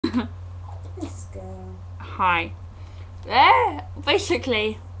This girl. Hi.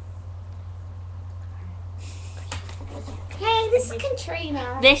 Basically. Hey, this is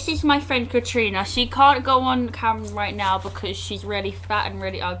Katrina. This is my friend Katrina. She can't go on camera right now because she's really fat and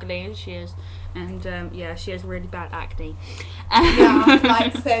really ugly. She is. And yeah, she has really bad acne. Yeah,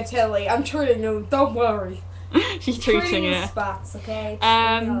 like said Tilly, I'm treating you. Don't worry. She's treating it. Spots, okay?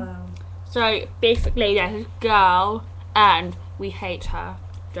 Just leave me alone. So basically, there's a girl, and we hate her,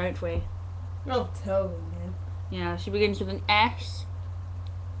 don't we? Oh, totally, man. Yeah, she begins with an S.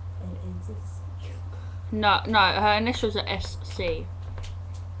 And ends with C. No, her initials are SC.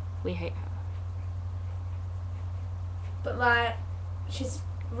 We hate her. But like, she's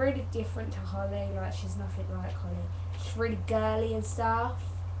really different to Holly. Like, she's nothing like Holly. She's really girly and stuff.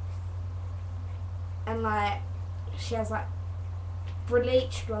 And like, she has like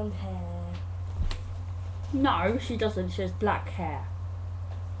bleached blonde hair. No, she doesn't. She has black hair.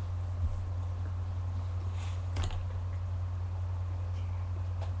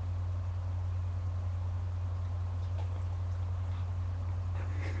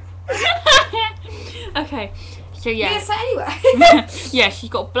 Okay, so yeah. Yeah, so anyway. Yeah, she's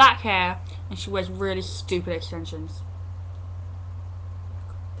got black hair and she wears really stupid extensions.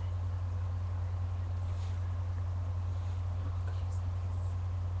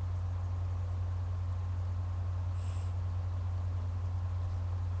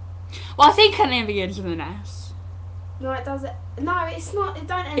 Well, I think her name begins with an S. No, it doesn't. No, it's not. It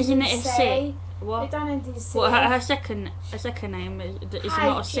don't end Isn't in it a C. C? What? It don't end in C. Well, her second name is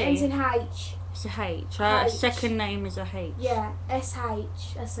not a C. It ends in H. It's a H. Her H. second name is a H. Yeah,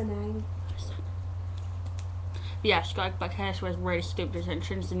 SH. That's her name. Yeah, she's got black hair. She wears really stupid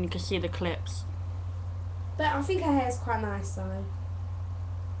extensions, and you can see the clips. But I think her hair's quite nice though.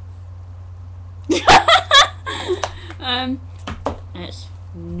 It's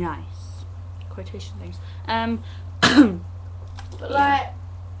nice. Quotation things. But like,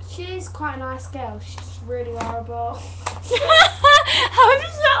 she's quite a nice girl. She's really horrible. How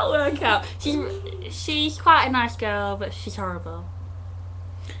does that work out? She's quite a nice girl, but she's horrible.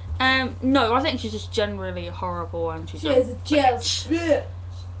 No, I think she's just generally horrible, and she's She is a jealous bitch.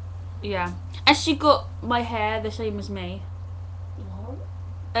 yeah. And she got my hair the same as me. What?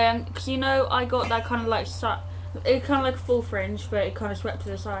 Because you know, I got that kind of like it kind of like full fringe, but it kind of swept to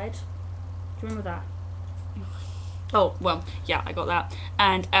the side. Do you remember that? Oh well, yeah, I got that,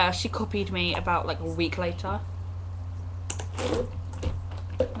 and she copied me about like a week later.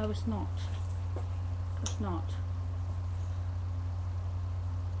 No, it's not. It's not.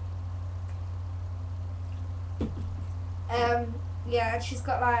 Yeah, and she's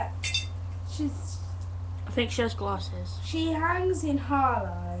got like, I think she has glasses. she hangs in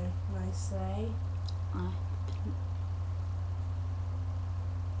Harlow mostly.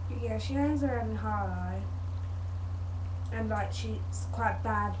 Yeah, she hangs around in Harlow. And like, she's quite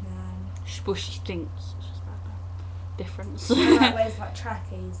bad, man. Well, she thinks it's just that difference. And like wears like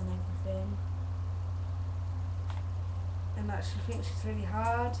trackies and everything. And like, she thinks she's really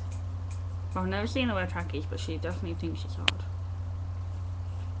hard. I've never seen her wear trackies, but she definitely thinks she's hard.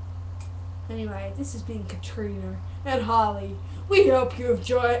 Anyway, this has been Katrina and Harley. We hope you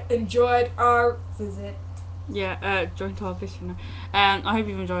have enjoyed our visit. Yeah, join our vision. I hope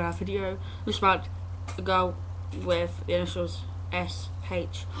you've enjoyed our video. It's about a girl with the initials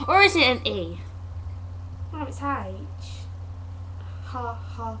SH. Or is it an E? No, it's H. Ha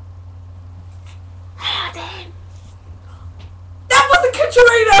ha. Ah, damn. That wasn't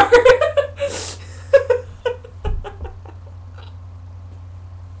Katrina!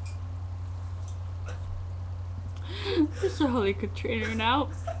 It's a Holly Katrina now.